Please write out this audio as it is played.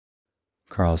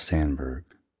Carl Sandburg,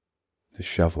 the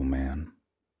shovel man.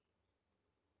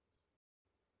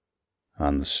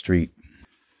 On the street,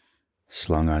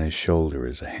 slung on his shoulder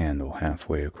is a handle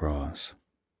halfway across.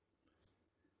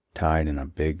 Tied in a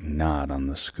big knot on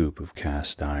the scoop of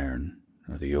cast iron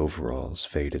are the overalls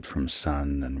faded from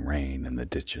sun and rain in the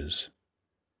ditches.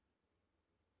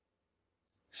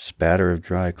 Spatter of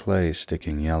dry clay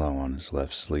sticking yellow on his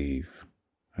left sleeve,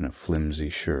 and a flimsy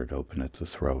shirt open at the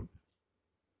throat.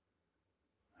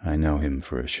 I know him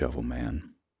for a shovel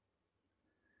man.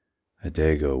 A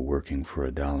dago working for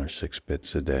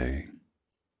 $1.06 a day.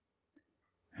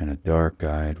 And a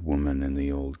dark-eyed woman in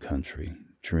the old country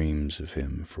dreams of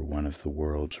him for one of the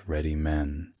world's ready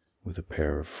men with a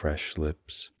pair of fresh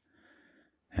lips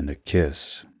and a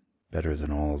kiss better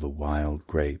than all the wild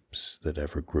grapes that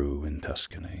ever grew in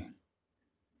Tuscany.